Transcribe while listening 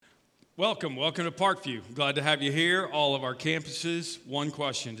Welcome to Parkview. Glad to have you here. All of our campuses. One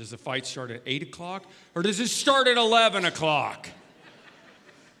question: does the fight start at 8 o'clock or does it start at 11 o'clock?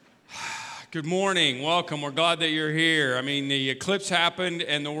 Good morning. Welcome. We're glad that you're here. I mean, the eclipse happened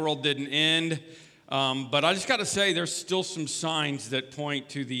and the world didn't end. But I just got to say, there's still some signs that point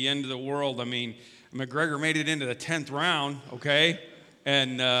to the end of the world. I mean, McGregor made it into the 10th round, okay?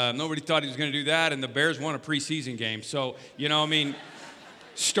 And nobody thought he was going to do that. And the Bears won a preseason game. So,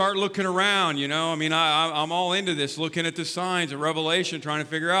 start looking around, I'm all into this, looking at the signs of Revelation, trying to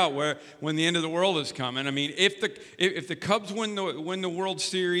figure out when the end of the world is coming. I mean, if the Cubs won the World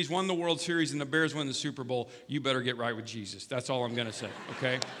Series, and the Bears win the Super Bowl, you better get right with Jesus. That's all I'm going to say,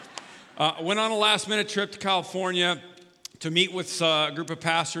 okay? Went on a last-minute trip to California to meet with a group of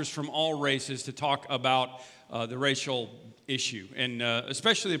pastors from all races to talk about the racial issue, and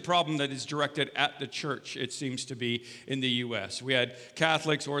especially the problem that is directed at the church, it seems to be, in the U.S. We had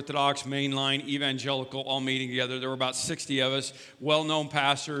Catholics, Orthodox, Mainline, Evangelical all meeting together. There were about 60 of us, well-known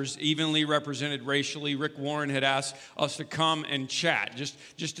pastors, evenly represented racially. Rick Warren had asked us to come and chat,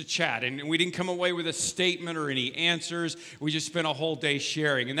 just to chat, and we didn't come away with a statement or any answers. We just spent a whole day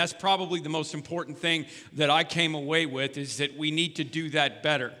sharing, and that's probably the most important thing that I came away with, is that we need to do that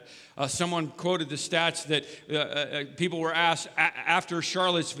better. Someone quoted the stats that people were asked after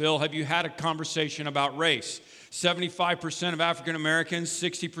Charlottesville, have you had a conversation about race? 75% of African Americans,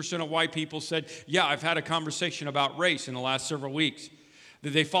 60% of white people said, yeah, I've had a conversation about race in the last several weeks.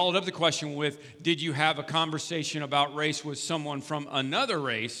 They followed up the question with, did you have a conversation about race with someone from another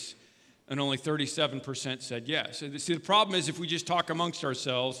race? And only 37% said yes. See, the problem is if we just talk amongst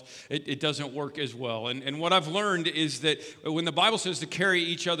ourselves, it doesn't work as well. And what I've learned is that when the Bible says to carry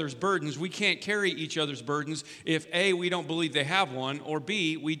each other's burdens, we can't carry each other's burdens if A, we don't believe they have one, or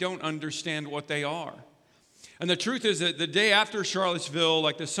B, we don't understand what they are. And the truth is that the day after Charlottesville,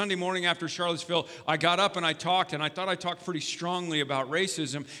 like the Sunday morning after Charlottesville, I got up and I talked, and I thought I talked pretty strongly about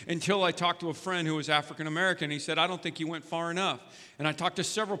racism until I talked to a friend who was African American. He said, I don't think you went far enough. And I talked to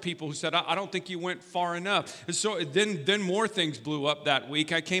several people who said, I don't think you went far enough. And so then more things blew up that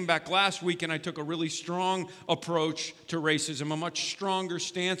week. I came back last week and I took a really strong approach to racism, a much stronger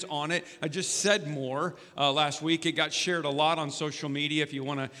stance on it. I just said more last week. It got shared a lot on social media. If you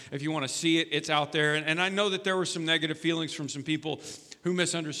want to see it, it's out there. And I know that there were some negative feelings from some people who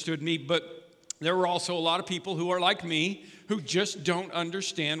misunderstood me, but there were also a lot of people who are like me who just don't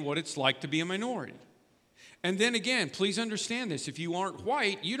understand what it's like to be a minority. And then again, please understand this. If you aren't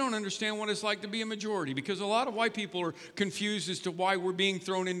white, you don't understand what it's like to be a majority, because a lot of white people are confused as to why we're being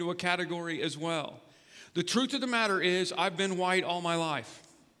thrown into a category as well. The truth of the matter is, I've been white all my life.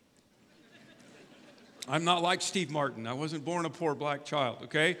 I'm not like Steve Martin. I wasn't born a poor black child,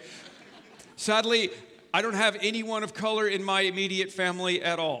 okay? Sadly, I don't have anyone of color in my immediate family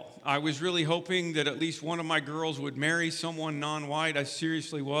at all. I was really hoping that at least one of my girls would marry someone non-white. I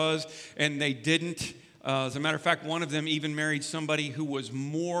seriously was, and they didn't. As a matter of fact, one of them even married somebody who was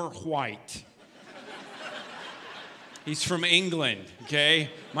more white. He's from England,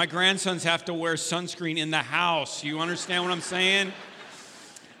 okay? My grandsons have to wear sunscreen in the house. You understand what I'm saying?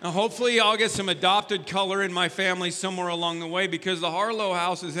 Now, hopefully, I'll get some adopted color in my family somewhere along the way, because the Harlow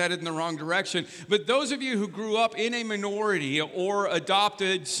house is headed in the wrong direction. But those of you who grew up in a minority or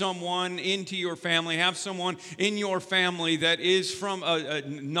adopted someone into your family, have someone in your family that is from a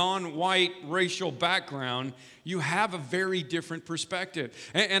non-white racial background, you have a very different perspective.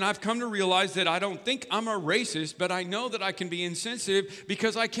 And I've come to realize that I don't think I'm a racist, but I know that I can be insensitive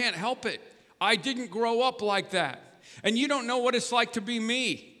because I can't help it. I didn't grow up like that. And you don't know what it's like to be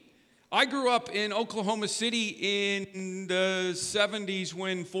me. I grew up in Oklahoma City in the 70s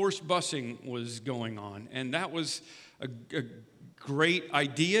when forced busing was going on. And that was a great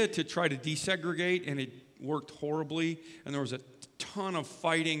idea to try to desegregate, and it worked horribly. And there was a ton of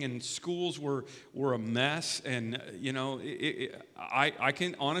fighting, and schools were a mess. And, I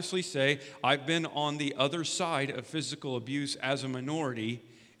can honestly say I've been on the other side of physical abuse as a minority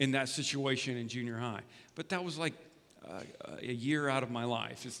in that situation in junior high. But that was like a year out of my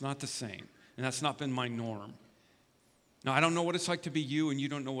life. It's not the same, and that's not been my norm. Now, I don't know what it's like to be you, and you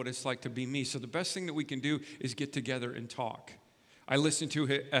don't know what it's like to be me, so the best thing that we can do is get together and talk. I listened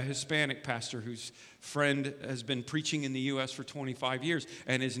to a Hispanic pastor whose friend has been preaching in the U.S. for 25 years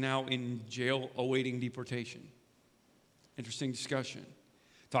and is now in jail awaiting deportation. Interesting discussion.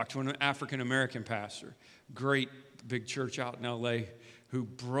 Talked to an African-American pastor, great big church out in L.A., who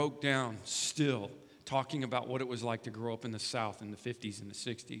broke down still talking about what it was like to grow up in the South in the 50s and the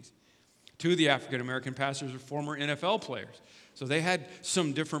 60s. Two of the African-American pastors are former NFL players. So they had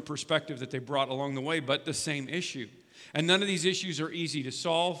some different perspective that they brought along the way, but the same issue. And none of these issues are easy to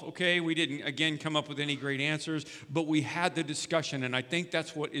solve, okay? We didn't, again, come up with any great answers, but we had the discussion, and I think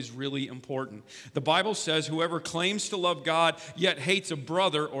that's what is really important. The Bible says whoever claims to love God yet hates a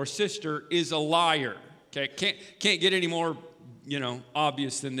brother or sister is a liar, okay? Can't get any more,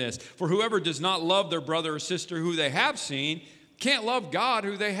 obvious than this. For whoever does not love their brother or sister who they have seen can't love God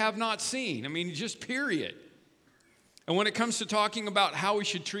who they have not seen. I mean, just period. And when it comes to talking about how we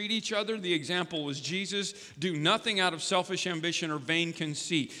should treat each other, the example was Jesus. Do nothing out of selfish ambition or vain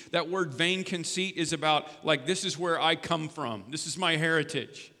conceit. That word vain conceit is about, like, this is where I come from. This is my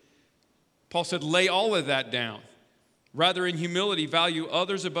heritage. Paul said, lay all of that down. Rather, in humility, value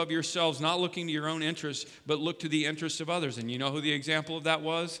others above yourselves, not looking to your own interests, but look to the interests of others. And you know who the example of that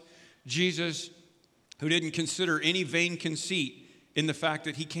was? Jesus, who didn't consider any vain conceit in the fact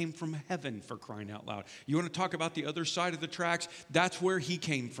that he came from heaven, for crying out loud. You want to talk about the other side of the tracks? That's where he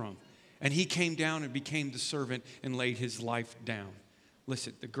came from. And he came down and became the servant and laid his life down.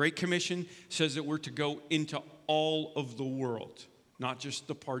 Listen, the Great Commission says that we're to go into all of the world, not just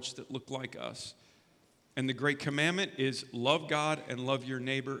the parts that look like us. And the Great Commandment is love God and love your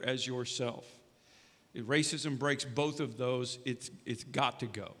neighbor as yourself. If racism breaks both of those, it's got to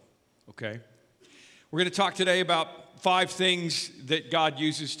go, okay? We're going to talk today about 5 things that God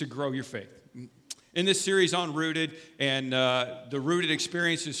uses to grow your faith. In this series on Rooted, and the Rooted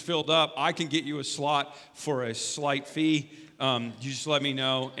experience is filled up, I can get you a slot for a slight fee. You just let me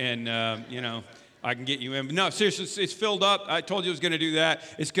know, and, I can get you in. But no, seriously, it's filled up. I told you I was going to do that.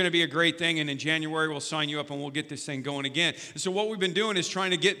 It's going to be a great thing, and in January, we'll sign you up, and we'll get this thing going again. And so what we've been doing is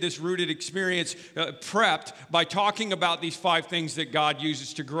trying to get this Rooted experience prepped by talking about these 5 things that God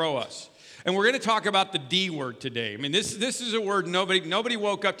uses to grow us. And we're going to talk about the D word today. I mean, this is a word nobody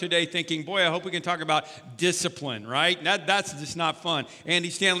woke up today thinking, boy, I hope we can talk about discipline, right? That's just not fun. Andy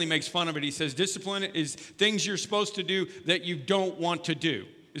Stanley makes fun of it. He says discipline is things you're supposed to do that you don't want to do.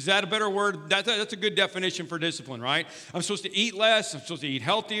 Is that a better word? That's a good definition for discipline, right? I'm supposed to eat less. I'm supposed to eat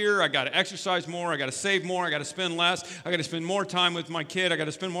healthier. I got to exercise more. I got to save more. I got to spend less. I got to spend more time with my kid. I got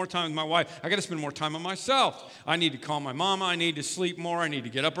to spend more time with my wife. I got to spend more time on myself. I need to call my mama. I need to sleep more. I need to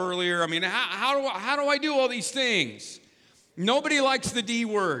get up earlier. I mean, how do I do all these things? Nobody likes the D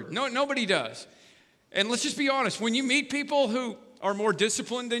word. No, nobody does. And let's just be honest. When you meet people who are more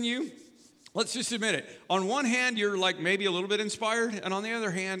disciplined than you, let's just admit it. On one hand, you're like maybe a little bit inspired, and on the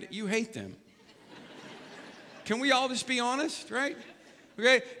other hand, you hate them. Can we all just be honest, right?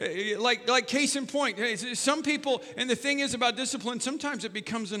 Okay, like case in point, some people, and the thing is about discipline, sometimes it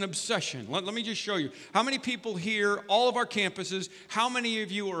becomes an obsession. Let me just show you. How many people here, all of our campuses, how many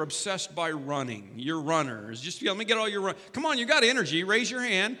of you are obsessed by running? You're runners. Just let me get all your run. Come on, you got energy. Raise your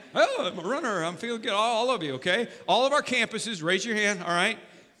hand. Oh, I'm a runner. I'm feeling good. All of you, okay? All of our campuses, raise your hand, all right?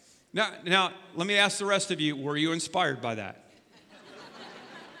 Now, let me ask the rest of you, were you inspired by that?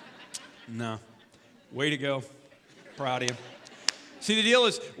 No. Way to go. Proud of you. See, the deal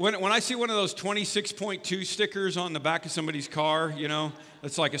is, when I see one of those 26.2 stickers on the back of somebody's car,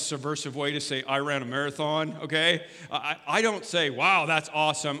 that's like a subversive way to say, I ran a marathon, okay? I don't say, wow, that's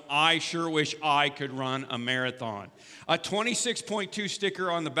awesome. I sure wish I could run a marathon. A 26.2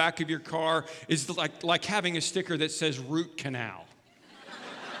 sticker on the back of your car is like having a sticker that says root canal.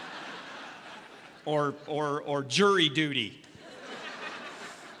 Or jury duty,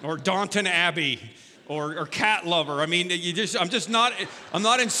 or Downton Abbey, or cat lover. I mean, I'm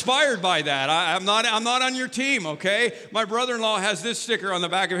not inspired by that. I'm not on your team, okay? My brother-in-law has this sticker on the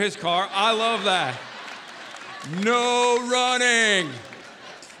back of his car. I love that. No running.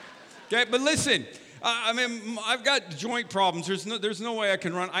 Okay, but listen. I've got joint problems. There's no way I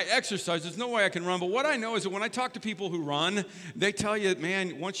can run. I exercise. There's no way I can run. But what I know is that when I talk to people who run, they tell you,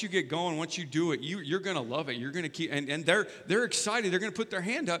 man, once you get going, once you do it, you're going to love it. You're going to keep, and they're excited. They're going to put their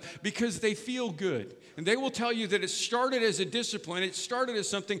hand up because they feel good. And they will tell you that it started as a discipline. It started as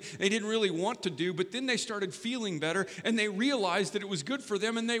something they didn't really want to do, but then they started feeling better, and they realized that it was good for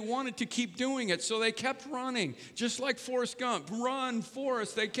them, and they wanted to keep doing it. So they kept running, just like Forrest Gump. Run,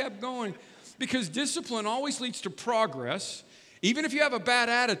 Forrest. They kept going. Because discipline always leads to progress. Even if you have a bad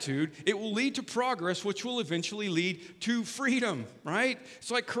attitude, it will lead to progress, which will eventually lead to freedom, right?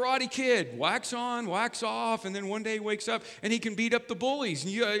 It's like Karate Kid, wax on, wax off, and then one day he wakes up and he can beat up the bullies.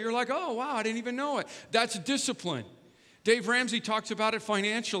 And you're like, oh, wow, I didn't even know it. That's discipline. Dave Ramsey talks about it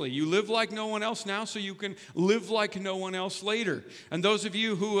financially. You live like no one else now so you can live like no one else later. And those of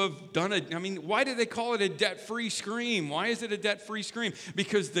you who have done it, why do they call it a debt-free scream? Why is it a debt-free scream?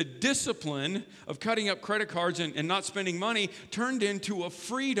 Because the discipline of cutting up credit cards and not spending money turned into a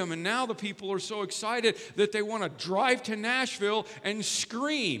freedom. And now the people are so excited that they want to drive to Nashville and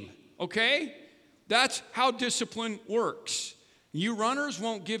scream, okay? That's how discipline works. You runners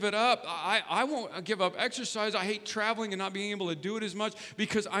won't give it up. I won't give up exercise. I hate traveling and not being able to do it as much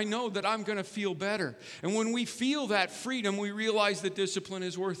because I know that I'm going to feel better. And when we feel that freedom, we realize that discipline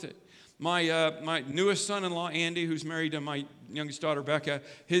is worth it. My newest son-in-law, Andy, who's married to my youngest daughter, Becca,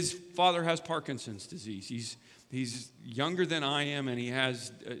 his father has Parkinson's disease. He's younger than I am, and he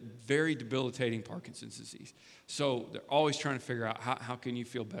has very debilitating Parkinson's disease. So they're always trying to figure out how can you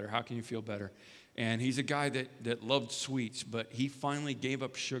feel better? How can you feel better? And he's a guy that loved sweets, but he finally gave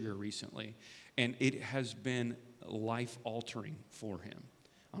up sugar recently, and it has been life-altering for him.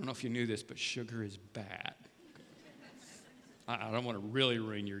 I don't know if you knew this, but sugar is bad. I don't want to really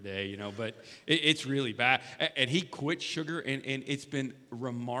ruin your day, but it's really bad. And he quit sugar, and it's been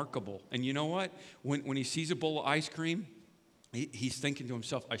remarkable. And you know what? When he sees a bowl of ice cream, he's thinking to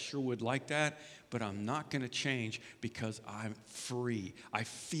himself, I sure would like that, but I'm not going to change because I'm free. I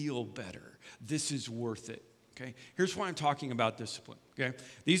feel better. This is worth it. Okay? Here's why I'm talking about discipline. Okay?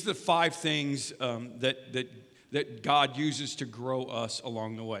 These are the 5 things that God uses to grow us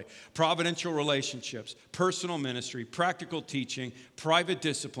along the way. Providential relationships, personal ministry, practical teaching, private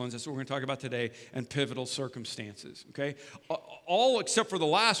disciplines, that's what we're going to talk about today, and pivotal circumstances, okay? All except for the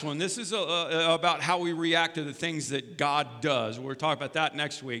last one. This is about how we react to the things that God does. We'll talk about that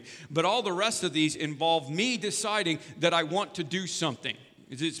next week. But all the rest of these involve me deciding that I want to do something.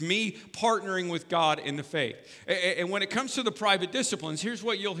 It's me partnering with God in the faith. And when it comes to the private disciplines, here's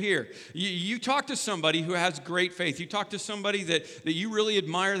what you'll hear. You talk to somebody who has great faith. You talk to somebody that you really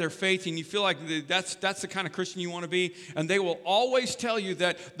admire their faith and you feel like that's the kind of Christian you want to be. And they will always tell you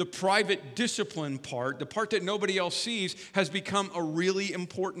that the private discipline part, the part that nobody else sees, has become a really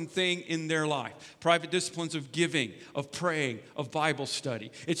important thing in their life. Private disciplines of giving, of praying, of Bible study.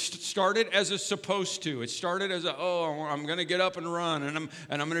 It started as a supposed to. It started as I'm going to get up and run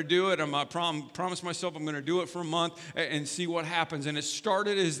and I'm going to do it. I promise myself I'm going to do it for a month and see what happens. And it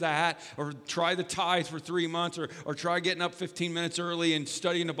started as that, or try the tithe for 3 months, or try getting up 15 minutes early and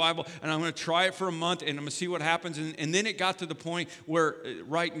studying the Bible. And I'm going to try it for a month, and I'm going to see what happens. And then it got to the point where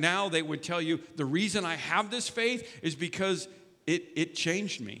right now they would tell you, the reason I have this faith is because it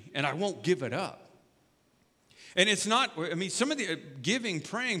changed me, and I won't give it up. And it's not, some of the giving,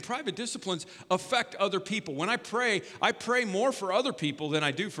 praying, private disciplines affect other people. When I pray more for other people than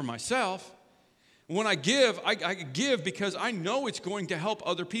I do for myself. When I give because I know it's going to help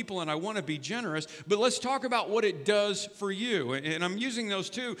other people and I want to be generous. But let's talk about what it does for you. And I'm using those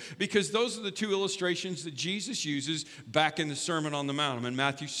two because those are the 2 illustrations that Jesus uses back in the Sermon on the Mount. I'm in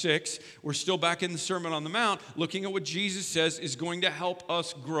Matthew 6. We're still back in the Sermon on the Mount, looking at what Jesus says is going to help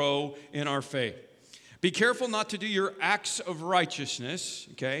us grow in our faith. Be careful not to do your acts of righteousness,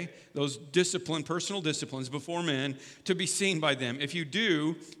 okay, those personal disciplines before men, to be seen by them. If you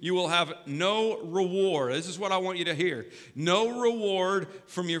do, you will have no reward. This is what I want you to hear. No reward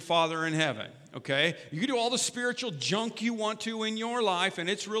from your Father in heaven, okay? You can do all the spiritual junk you want to in your life, and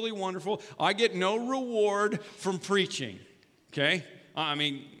it's really wonderful. I get no reward from preaching, okay?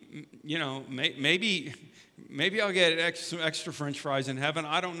 Maybe I'll get extra French fries in heaven.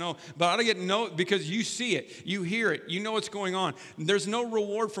 I don't know. But I don't get no, because you see it. You hear it. You know what's going on. There's no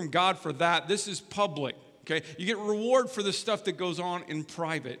reward from God for that. This is public. Okay? You get reward for the stuff that goes on in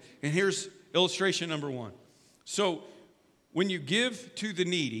private. And here's illustration number 1. So when you give to the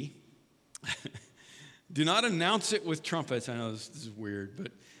needy, do not announce it with trumpets. I know this is weird,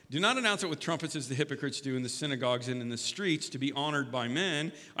 but do not announce it with trumpets as the hypocrites do in the synagogues and in the streets to be honored by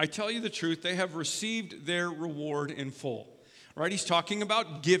men. I tell you the truth, they have received their reward in full. Right? He's talking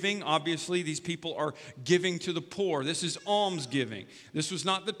about giving. Obviously, these people are giving to the poor. This is almsgiving. This was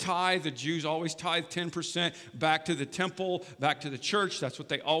not the tithe. The Jews always tithe 10% back to the temple, back to the church. That's what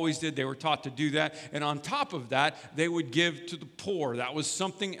they always did. They were taught to do that. And on top of that, they would give to the poor. That was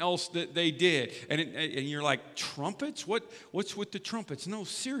something else that they did. And you're like, trumpets? What's with the trumpets? No,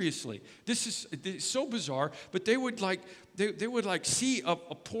 seriously. This is so bizarre. But they would they would see a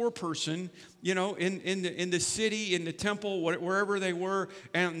poor person, in the city, in the temple, wherever they were,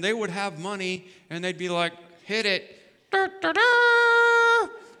 and they would have money, and they'd be like, hit it. Da, da, da.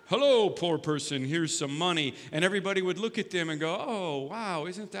 Hello, poor person, here's some money. And everybody would look at them and go, oh, wow,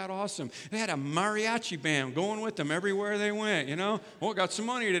 isn't that awesome? They had a mariachi band going with them everywhere they went, Oh, got some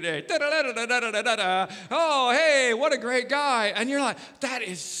money today. Da, da, da, da, da, da, da, da. Oh, hey, what a great guy. And you're like, that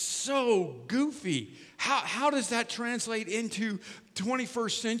is so goofy. How does that translate into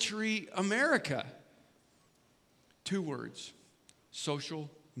 21st century America? 2 words: social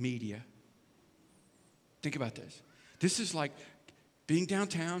media. Think about this. This is like Being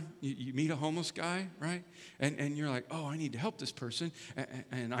downtown, you meet a homeless guy, right? And you're like, oh, I need to help this person.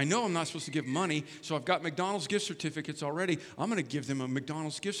 And I know I'm not supposed to give money, so I've got McDonald's gift certificates already. I'm going to give them a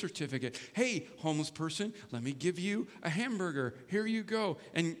McDonald's gift certificate. Hey, homeless person, let me give you a hamburger. Here you go.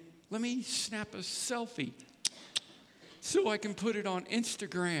 And let me snap a selfie so I can put it on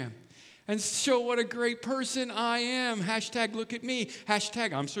Instagram and show what a great person I am. Hashtag look at me.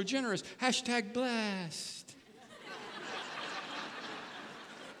 Hashtag I'm so generous. Hashtag blessed.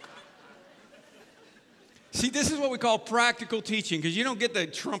 See, this is what we call practical teaching, because you don't get the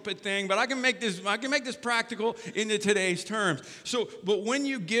trumpet thing, but I can make this practical into today's terms. So, but when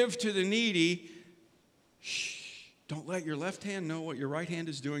you give to the needy, don't let your left hand know what your right hand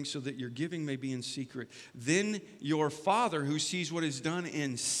is doing, so that your giving may be in secret. Then your Father, who sees what is done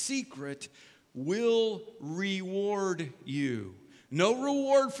in secret, will reward you. No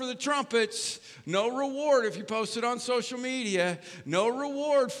reward for the trumpets. No reward if you post it on social media. No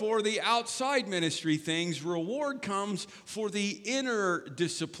reward for the outside ministry things. Reward comes for the inner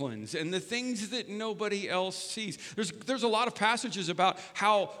disciplines and the things that nobody else sees. There's a lot of passages about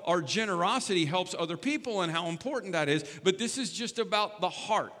how our generosity helps other people and how important that is, but this is just about the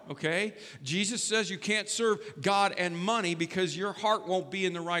heart, okay? Jesus says you can't serve God and money because your heart won't be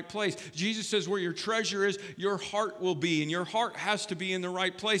in the right place. Jesus says where your treasure is, your heart will be, and your heart has to be in the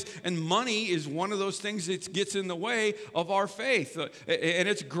right place. And money is one of those things that gets in the way of our faith. And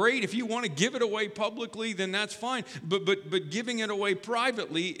it's great if you want to give it away publicly, then that's fine. But giving it away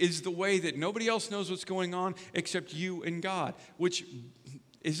privately is the way that nobody else knows what's going on except you and God. Which,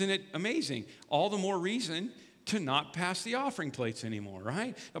 isn't it amazing? All the more reason to not pass the offering plates anymore,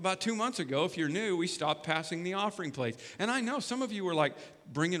 right? About 2 months ago, if you're new, we stopped passing the offering plates. And I know some of you were like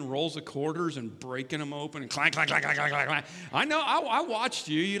bringing rolls of quarters and breaking them open and clank, clank, clank, clank, clank, clank. I know, I watched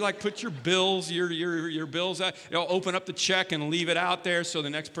you. You like put your bills, your bills out, open up the check and leave it out there so the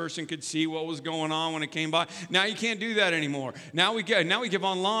next person could see what was going on when it came by. Now you can't do that anymore. Now we give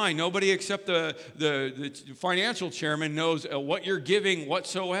online. Nobody except the financial chairman knows what you're giving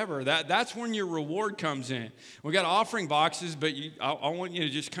whatsoever. That's when your reward comes in. We got offering boxes, but I want you to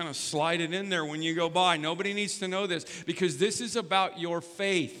just kind of slide it in there when you go by. Nobody needs to know this, because this is about your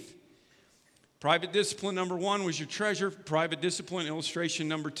faith. Private discipline number 1 was your treasure. Private discipline illustration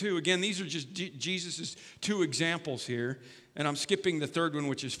number 2. Again, these are just Jesus' 2 examples here. And I'm skipping the third one,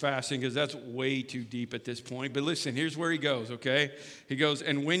 which is fasting, because that's way too deep at this point. But listen, here's where he goes, okay? He goes,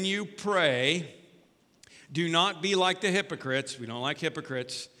 and when you pray, do not be like the hypocrites. We don't like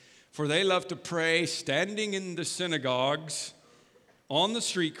hypocrites. For they love to pray standing in the synagogues, on the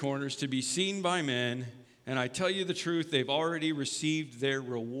street corners, to be seen by men. And I tell you the truth, they've already received their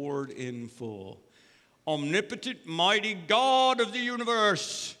reward in full. Omnipotent, mighty God of the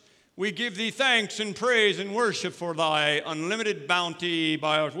universe, we give thee thanks and praise and worship for thy unlimited bounty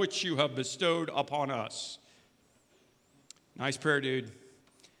by which you have bestowed upon us. Nice prayer, dude.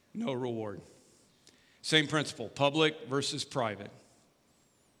 No reward. Same principle, public versus private.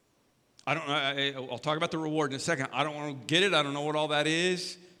 I'll talk about the reward in a second. I don't want to get it. I don't know what all that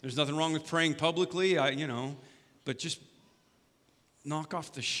is. There's nothing wrong with praying publicly, but just knock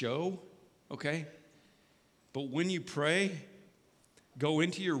off the show, okay? But when you pray, go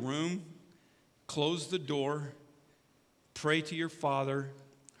into your room, close the door, pray to your Father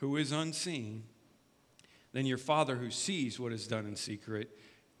who is unseen. Then your Father who sees what is done in secret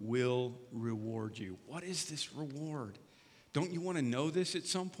will reward you. What is this reward? Don't you want to know this at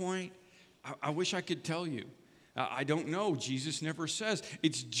some point? I wish I could tell you. I don't know. Jesus never says.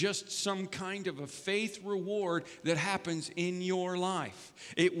 It's just some kind of a faith reward that happens in your life.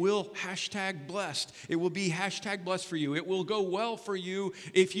 It will #blessed. It will be #blessed for you. It will go well for you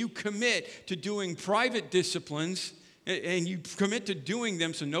if you commit to doing private disciplines and you commit to doing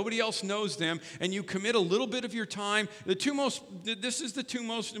them so nobody else knows them, and you commit a little bit of your time. This is the 2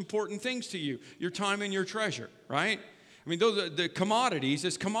 most important things to you, your time and your treasure, right? I mean, those are the commodities.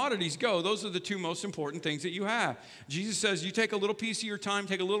 As commodities go, those are the 2 most important things that you have. Jesus says, you take a little piece of your time,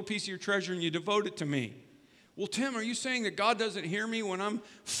 take a little piece of your treasure, and you devote it to me. Well, Tim, are you saying that God doesn't hear me when I'm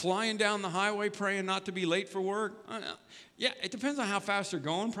flying down the highway praying not to be late for work? Yeah, it depends on how fast they're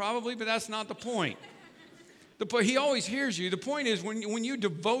going, probably, but that's not the point. He always hears you. The point is, when you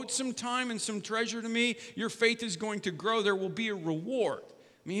devote some time and some treasure to me, your faith is going to grow. There will be a reward.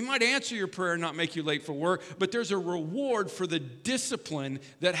 I mean, he might answer your prayer and not make you late for work, but there's a reward for the discipline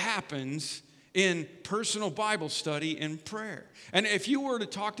that happens in personal Bible study and prayer. And if you were to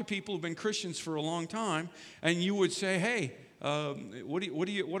talk to people who've been Christians for a long time, and you would say, hey,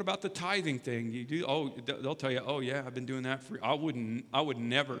 what about the tithing thing? You do? Oh, they'll tell you, oh yeah, I've been doing that for. I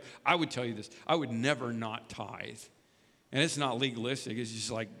would tell you this. I would never not tithe. And it's not legalistic. It's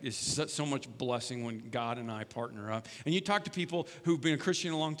just like, it's so much blessing when God and I partner up. And you talk to people who've been a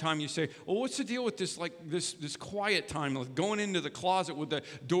Christian a long time, you say, well, what's the deal with this, like this quiet time, like going into the closet with the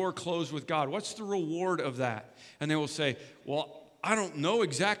door closed with God? What's the reward of that? And they will say, well, I don't know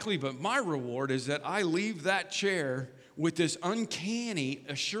exactly, but my reward is that I leave that chair with this uncanny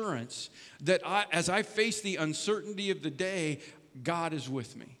assurance that as I face the uncertainty of the day, God is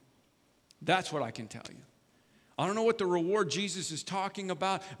with me. That's what I can tell you. I don't know what the reward Jesus is talking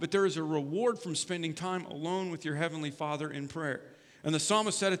about, but there is a reward from spending time alone with your Heavenly Father in prayer. And the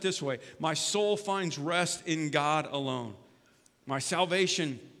psalmist said it this way, my soul finds rest in God alone. My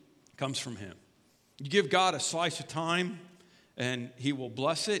salvation comes from Him. You give God a slice of time, and He will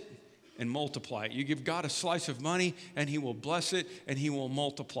bless it and multiply it. You give God a slice of money, and He will bless it, and He will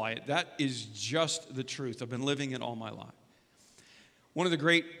multiply it. That is just the truth. I've been living it all my life. One of the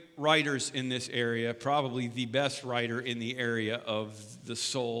great writers in this area, probably the best writer in the area of the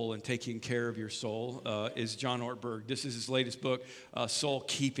soul and taking care of your soul, is John Ortberg. This is his latest book, Soul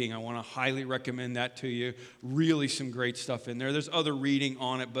Keeping. I want to highly recommend that to you. Really some great stuff in there. There's other reading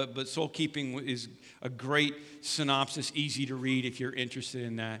on it, but Soul Keeping is a great synopsis, easy to read if you're interested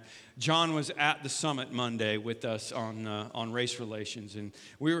in that. John was at the summit Monday with us on race relations, and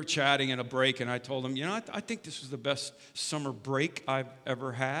we were chatting in a break, and I told him, I think this was the best summer break I've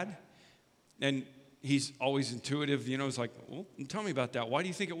ever had. And he's always intuitive, he's like, well, tell me about that. Why do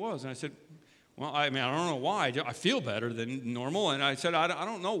you think it was? And I said, well, I don't know why. I feel better than normal. And I said, I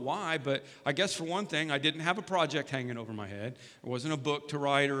don't know why, but I guess for one thing, I didn't have a project hanging over my head. There wasn't a book to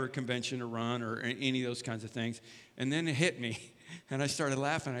write or a convention to run or any of those kinds of things. And then it hit me, and I started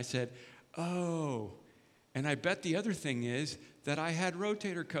laughing. I said, oh, and I bet the other thing is that I had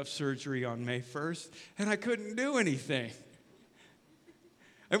rotator cuff surgery on May 1st, and I couldn't do anything.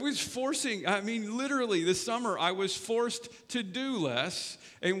 I was literally this summer, I was forced to do less.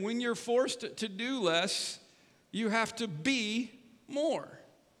 And when you're forced to do less, you have to be more.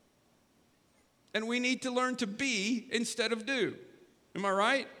 And we need to learn to be instead of do. Am I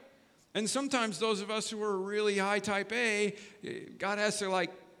right? And sometimes those of us who are really high type A, God has to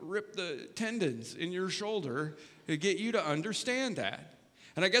rip the tendons in your shoulder to get you to understand that.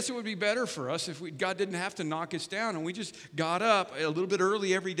 And I guess it would be better for us if God didn't have to knock us down and we just got up a little bit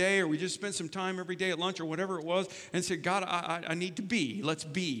early every day, or we just spent some time every day at lunch or whatever it was and said, God, I need to be. Let's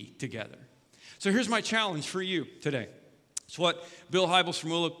be together. So here's my challenge for you today. It's what Bill Hybels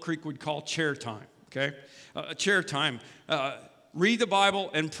from Willow Creek would call chair time, okay? Chair time. Read the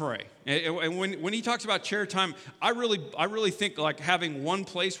Bible and pray. And when he talks about chair time, I really think like having one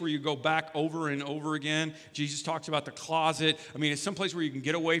place where you go back over and over again. Jesus talks about the closet. It's some place where you can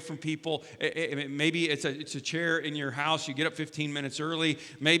get away from people. Maybe it's a chair in your house. You get up 15 minutes early.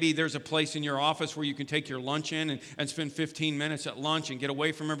 Maybe there's a place in your office where you can take your lunch in and spend 15 minutes at lunch and get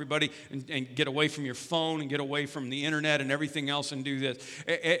away from everybody and get away from your phone and get away from the internet and everything else and do this.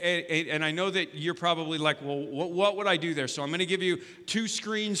 And I know that you're probably like, well, what would I do there? So I'm going to give you 2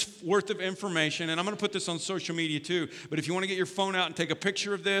 screens worth of information, and I'm going to put this on social media too, but if you want to get your phone out and take a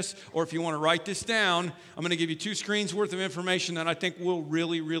picture of this, or if you want to write this down, I'm going to give you 2 screens worth of information that I think will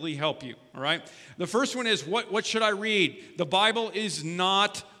really, really help you, all right? The first one is, what should I read? The Bible is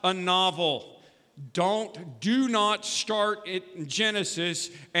not a novel. Do not start at Genesis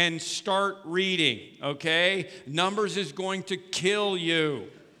and start reading, okay? Numbers is going to kill you.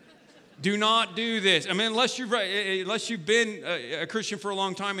 Do not do this. Unless you've been a Christian for a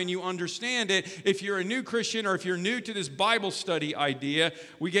long time and you understand it. If you're a new Christian or if you're new to this Bible study idea,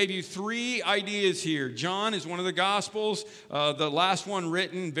 we gave you 3 ideas here. John is one of the Gospels, the last one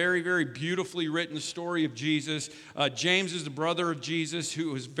written, very, very beautifully written story of Jesus. James is the brother of Jesus,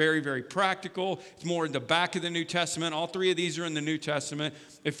 who is very, very practical. It's more in the back of the New Testament. All 3 of these are in the New Testament.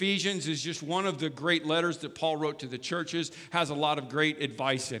 Ephesians is just one of the great letters that Paul wrote to the churches, has a lot of great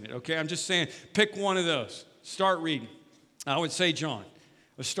advice in it, okay? I'm just saying, pick one of those. Start reading. I would say John.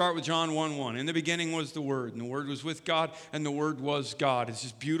 Let's start with John 1:1. In the beginning was the Word, and the Word was with God, and the Word was God. It's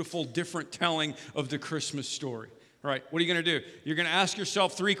this beautiful, different telling of the Christmas story. All right, what are you going to do? You're going to ask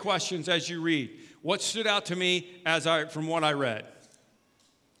yourself 3 questions as you read. What stood out to me from what I read?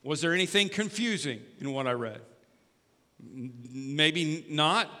 Was there anything confusing in what I read? Maybe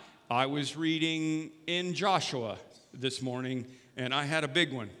not. I was reading in Joshua this morning, and I had a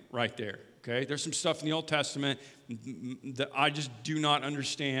big one right there, okay? There's some stuff in the Old Testament that I just do not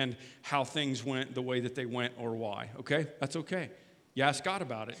understand how things went the way that they went or why, okay? That's okay. You ask God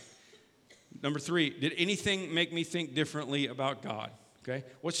about it. Number 3, did anything make me think differently about God, okay?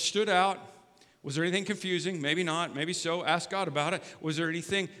 What stood out? Was there anything confusing? Maybe not, maybe so. Ask God about it. Was there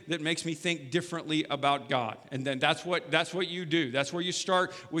anything that makes me think differently about God? And then that's what you do. That's where you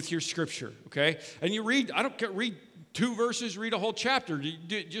start with your scripture, okay? And you read, I don't care, read 2 verses, read a whole chapter.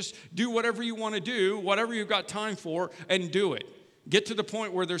 Just do whatever you want to do, whatever you've got time for, and do it. Get to the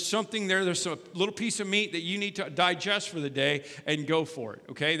point where there's something there's a little piece of meat that you need to digest for the day, and go for it,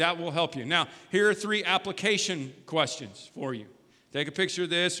 okay? That will help you. Now, here are 3 application questions for you. Take a picture of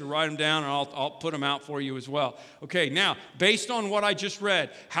this or write them down, and I'll put them out for you as well. Okay, now, based on what I just read,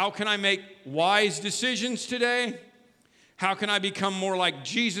 how can I make wise decisions today? How can I become more like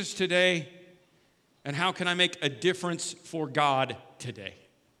Jesus today? And how can I make a difference for God today?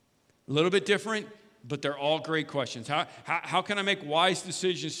 A little bit different, but they're all great questions. How can I make wise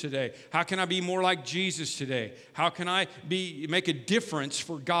decisions today? How can I be more like Jesus today? How can I make a difference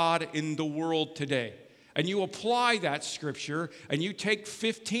for God in the world today? And you apply that scripture, and you take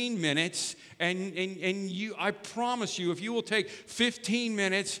 15 minutes, and I promise you, if you will take 15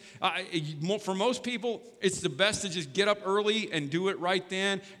 minutes, for most people, it's the best to just get up early and do it right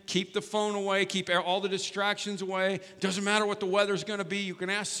then. Keep the phone away, keep all the distractions away. Doesn't matter what the weather's going to be. You can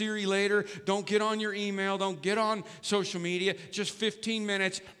ask Siri later. Don't get on your email. Don't get on social media. Just 15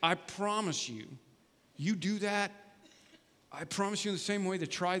 minutes. I promise you, you do that. I promise you, in the same way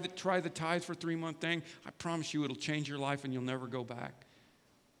that try the tithe for 3-month thing, I promise you it'll change your life and you'll never go back.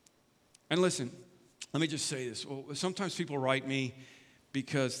 And listen, let me just say this. Well, sometimes people write me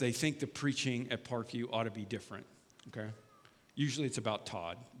because they think the preaching at Parkview ought to be different, okay? Usually it's about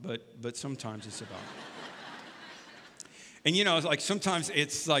Todd, but sometimes it's about... And it's like sometimes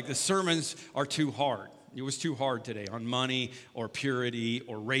it's like the sermons are too hard. It was too hard today on money or purity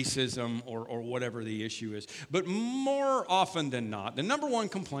or racism or whatever the issue is. But more often than not, the number one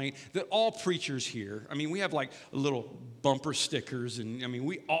complaint that all preachers hear, we have like little bumper stickers, and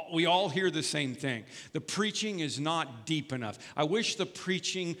we all hear the same thing. The preaching is not deep enough. I wish the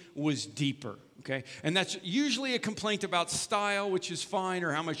preaching was deeper. Okay, and that's usually a complaint about style, which is fine,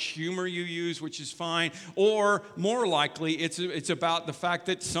 or how much humor you use, which is fine, or more likely, it's about the fact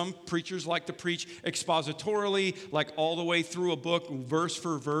that some preachers like to preach expositorily, like all the way through a book, verse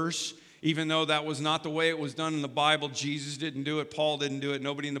for verse, even though that was not the way it was done in the Bible. Jesus didn't do it, Paul didn't do it,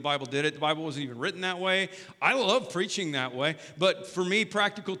 nobody in the Bible did it. The Bible wasn't even written that way. I love preaching that way, but for me,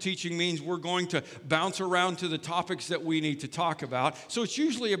 practical teaching means we're going to bounce around to the topics that we need to talk about. So it's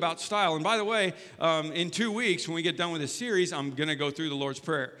usually about style. And by the way, in 2 weeks, when we get done with this series, I'm going to go through the Lord's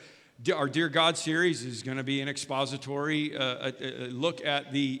Prayer. Our Dear God series is going to be an expository look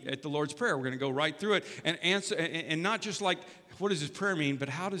at the Lord's Prayer. We're going to go right through it and answer, and not just like, what does this prayer mean, but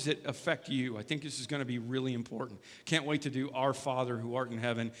how does it affect you? I think this is going to be really important. Can't wait to do Our Father who art in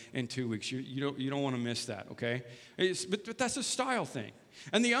heaven in 2 weeks. You don't want to miss that, okay? But that's a style thing.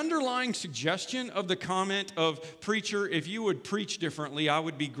 And the underlying suggestion of the comment of, preacher, if you would preach differently, I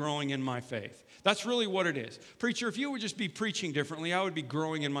would be growing in my faith. That's really what it is. Preacher, if you would just be preaching differently, I would be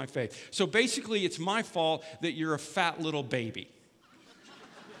growing in my faith. So basically, it's my fault that you're a fat little baby.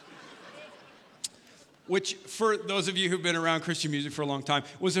 Which, for those of you who've been around Christian music for a long time,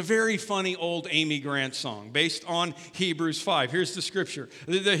 was a very funny old Amy Grant song based on Hebrews 5. Here's the scripture.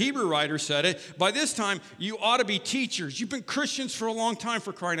 The Hebrew writer said it. By this time, you ought to be teachers. You've been Christians for a long time,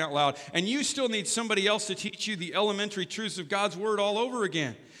 for crying out loud, and you still need somebody else to teach you the elementary truths of God's word all over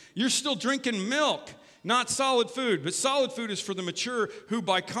again. You're still drinking milk, not solid food, but solid food is for the mature who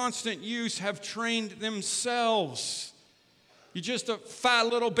by constant use have trained themselves. You're just a fat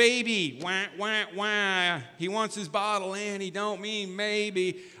little baby. Wah, wah, wah. He wants his bottle and he don't mean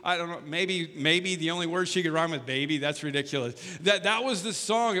maybe. I don't know, maybe the only word she could rhyme with baby, that's ridiculous. That was the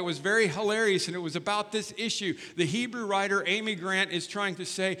song. It was very hilarious, and it was about this issue. The Hebrew writer, Amy Grant, is trying to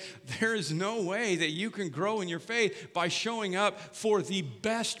say there is no way that you can grow in your faith by showing up for the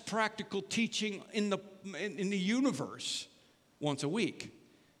best practical teaching in the universe once a week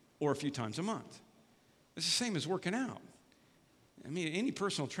or a few times a month. It's the same as working out. Any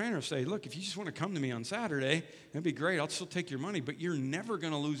personal trainer will say, look, if you just want to come to me on Saturday, that'd be great. I'll still take your money, but you're never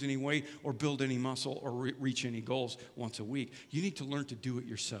going to lose any weight or build any muscle or reach any goals once a week. You need to learn to do it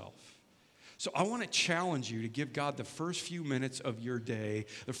yourself. So I want to challenge you to give God the first few minutes of your day,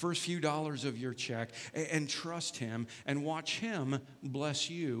 the first few dollars of your check, and trust Him and watch Him bless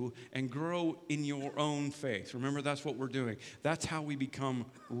you and grow in your own faith. Remember, that's what we're doing. That's how we become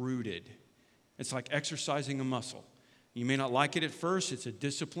rooted. It's like exercising a muscle. You may not like it at first. It's a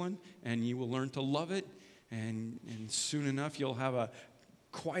discipline, and you will learn to love it, and soon enough, you'll have a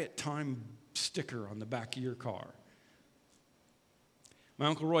quiet time sticker on the back of your car. My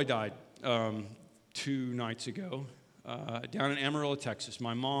Uncle Roy died 2 nights ago down in Amarillo, Texas.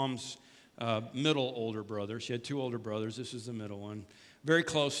 My mom's middle older brother. She had 2 older brothers. This is the middle one. Very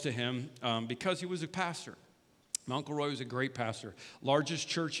close to him because he was a pastor. My Uncle Roy was a great pastor. Largest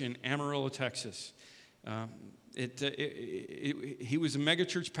church in Amarillo, Texas. He was a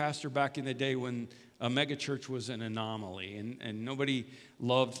megachurch pastor back in the day when a megachurch was an anomaly, and nobody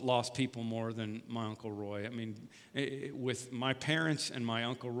loved lost people more than my Uncle Roy. I mean, with my parents and my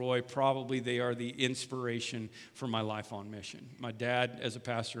Uncle Roy, probably they are the inspiration for my life on mission. My dad as a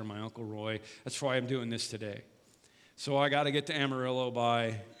pastor and my Uncle Roy. That's why I'm doing this today. So I got to get to Amarillo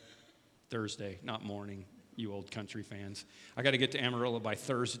by Thursday, not morning, you old country fans. I got to get to Amarillo by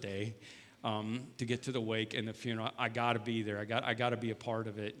Thursday. To get to the wake and the funeral. I got to be there. I got to be a part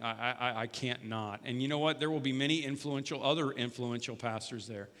of it. I can't not. And you know what? There will be many other influential pastors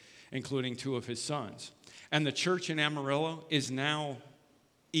there, including 2 of his sons. And the church in Amarillo is now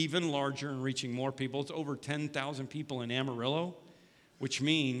even larger and reaching more people. It's over 10,000 people in Amarillo, which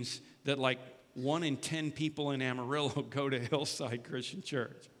means that like 1 in 10 people in Amarillo go to Hillside Christian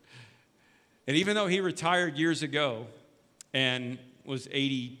Church. And even though he retired years ago and was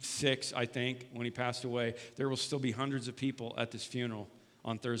 86, I think, when he passed away, there will still be hundreds of people at this funeral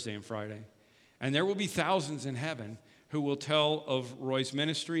on Thursday and Friday. And there will be thousands in heaven who will tell of Roy's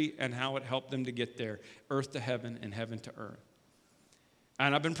ministry and how it helped them to get there, earth to heaven and heaven to earth.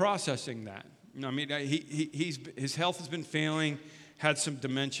 And I've been processing that. I mean, his health has been failing, had some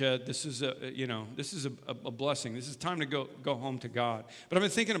dementia. This is a blessing. This is time to go home to God. But I've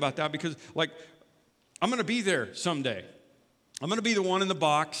been thinking about that because, like, I'm going to be there someday. I'm going to be the one in the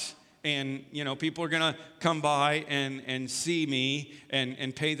box, and, people are going to come by and see me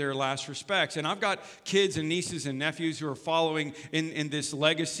and pay their last respects. And I've got kids and nieces and nephews who are following in this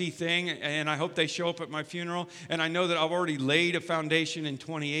legacy thing, and I hope they show up at my funeral. And I know that I've already laid a foundation in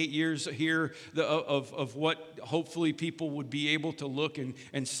 28 years here of what hopefully people would be able to look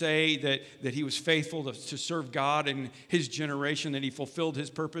and say that he was faithful to serve God in his generation, that he fulfilled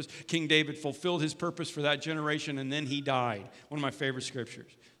his purpose. King David fulfilled his purpose for that generation, and then he died. One of my favorite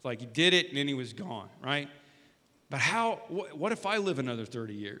scriptures. It's like he did it and then he was gone, right? But what if I live another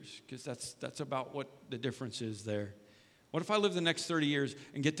 30 years? Because that's about what the difference is there. What if I live the next 30 years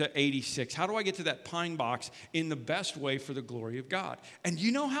and get to 86? How do I get to that pine box in the best way for the glory of God? And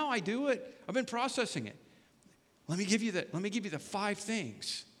you know how I do it? I've been processing it. Let me give you the 5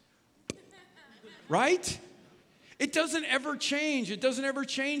 things. Right? It doesn't ever change. It doesn't ever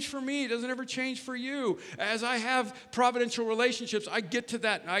change for me. It doesn't ever change for you. As I have providential relationships, I get to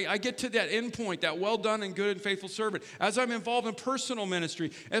that. I get to that end point, that well done and good and faithful servant. As I'm involved in personal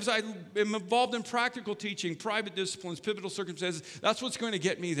ministry, as I am involved in practical teaching, private disciplines, pivotal circumstances, that's what's going to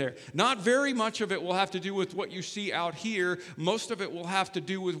get me there. Not very much of it will have to do with what you see out here. Most of it will have to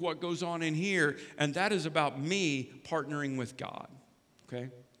do with what goes on in here, and that is about me partnering with God. Okay?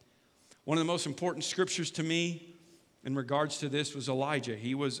 One of the most important scriptures to me in regards to this was Elijah.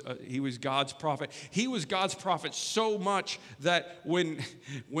 He was God's prophet. He was God's prophet so much that when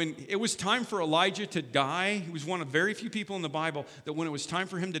it was time for Elijah to die, he was one of very few people in the Bible that when it was time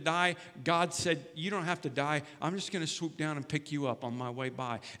for him to die, God said, "You don't have to die. I'm just going to swoop down and pick you up on my way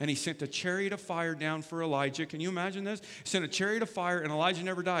by." And he sent a chariot of fire down for Elijah. Can you imagine this? He sent a chariot of fire, and Elijah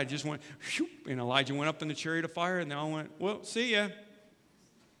never died. He just went, whoop, and Elijah went up in the chariot of fire, and they all went, "Well, see ya."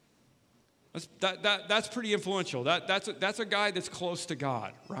 That's pretty influential. That's a guy that's close to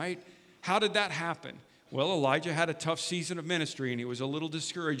God, right? How did that happen? Well, Elijah had a tough season of ministry, and he was a little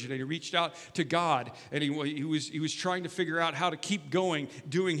discouraged, and he reached out to God, and he was trying to figure out how to keep going,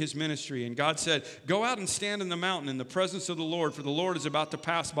 doing his ministry. And God said, "Go out and stand in the mountain in the presence of the Lord, for the Lord is about to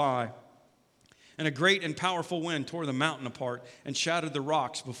pass by." And a great and powerful wind tore the mountain apart and shattered the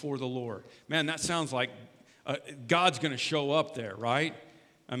rocks before the Lord. Man, that sounds like God's going to show up there, right?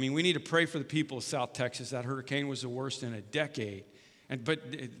 I mean, we need to pray for the people of South Texas. That hurricane was the worst in a decade.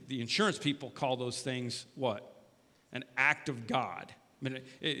 But the insurance people call those things what? An act of God. I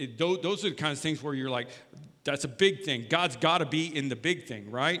mean, those are the kinds of things where you're like, that's a big thing. God's got to be in the big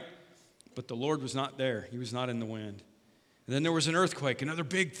thing, right? But the Lord was not there. He was not in the wind. And then there was an earthquake, another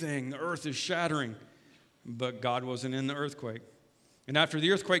big thing. The earth is shattering. But God wasn't in the earthquake. And after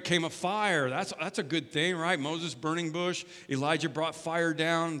the earthquake came a fire. That's a good thing, right? Moses burning bush. Elijah brought fire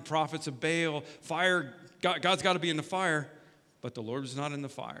down. Prophets of Baal. Fire. God's got to be in the fire. But the Lord was not in the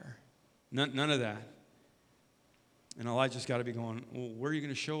fire. None of that. And Elijah's got to be going, well, where are you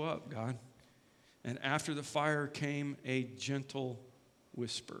going to show up, God? And after the fire came a gentle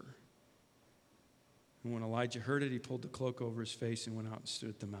whisper. And when Elijah heard it, he pulled the cloak over his face and went out and stood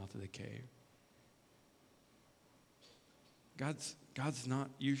at the mouth of the cave. God's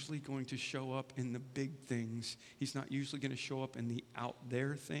not usually going to show up in the big things. He's not usually going to show up in the out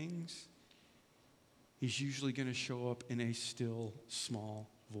there things. He's usually going to show up in a still, small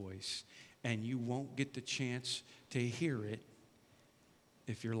voice. And you won't get the chance to hear it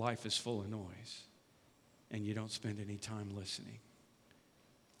if your life is full of noise and you don't spend any time listening.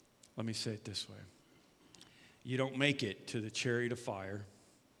 Let me say it this way. You don't make it to the chariot of fire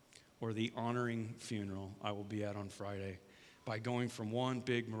or the honoring funeral I will be at on Friday by going from one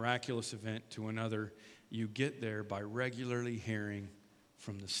big miraculous event to another. You get there by regularly hearing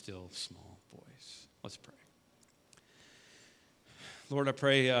from the still small voice. Let's pray. Lord, I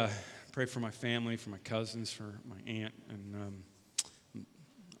pray for my family, for my cousins, for my aunt, and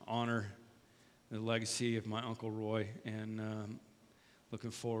honor the legacy of my Uncle Roy, and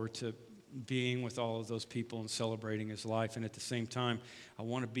looking forward to being with all of those people and celebrating his life. And at the same time, I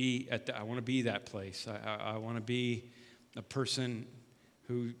want to be that place. I want to be a person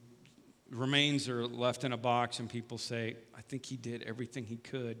who remains or left in a box, and people say, I think he did everything he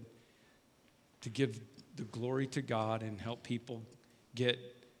could to give the glory to God and help people get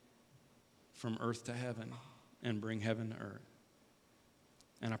from earth to heaven and bring heaven to earth.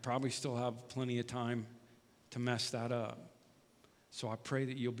 And I probably still have plenty of time to mess that up. So I pray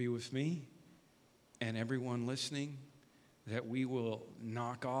that you'll be with me and everyone listening, that we will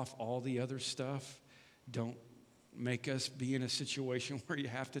knock off all the other stuff. Don't make us be in a situation where you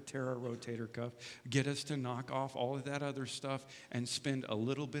have to tear our rotator cuff. Get us to knock off all of that other stuff and spend a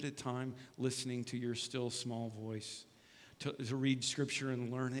little bit of time listening to your still small voice, to read Scripture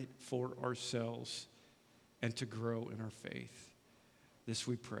and learn it for ourselves, and to grow in our faith. This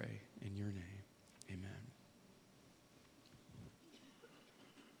we pray in your name. Amen.